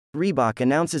Reebok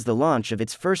announces the launch of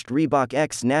its first Reebok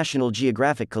X National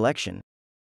Geographic collection.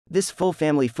 This full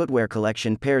family footwear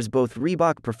collection pairs both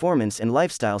Reebok performance and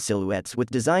lifestyle silhouettes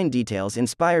with design details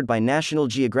inspired by National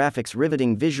Geographic's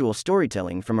riveting visual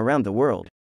storytelling from around the world.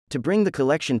 To bring the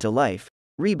collection to life,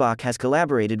 Reebok has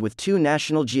collaborated with two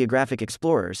National Geographic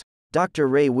explorers, Dr.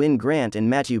 Ray Wynn Grant and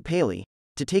Matthew Paley,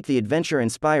 to take the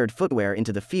adventure-inspired footwear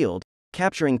into the field,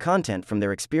 capturing content from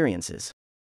their experiences.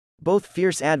 Both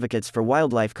fierce advocates for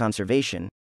wildlife conservation,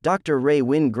 Dr. Ray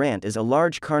Wynn Grant is a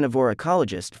large carnivore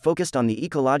ecologist focused on the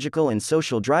ecological and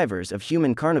social drivers of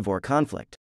human-carnivore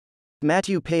conflict.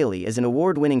 Matthew Paley is an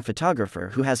award-winning photographer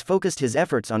who has focused his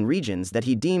efforts on regions that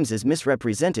he deems as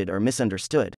misrepresented or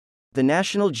misunderstood. The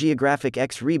National Geographic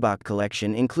X Reebok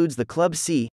collection includes the Club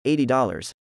C,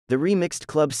 $80, the remixed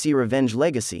Club C Revenge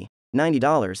Legacy,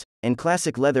 $90, and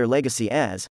Classic Leather Legacy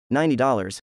as,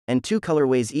 $90, and two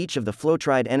colorways each of the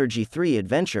Flow-Tried Energy 3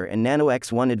 Adventure and Nano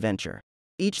X1 Adventure.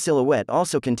 Each silhouette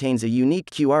also contains a unique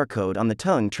QR code on the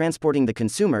tongue transporting the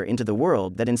consumer into the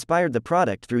world that inspired the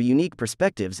product through unique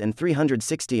perspectives and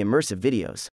 360 immersive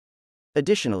videos.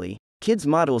 Additionally, kids'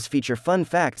 models feature fun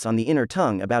facts on the inner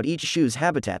tongue about each shoe's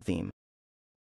habitat theme.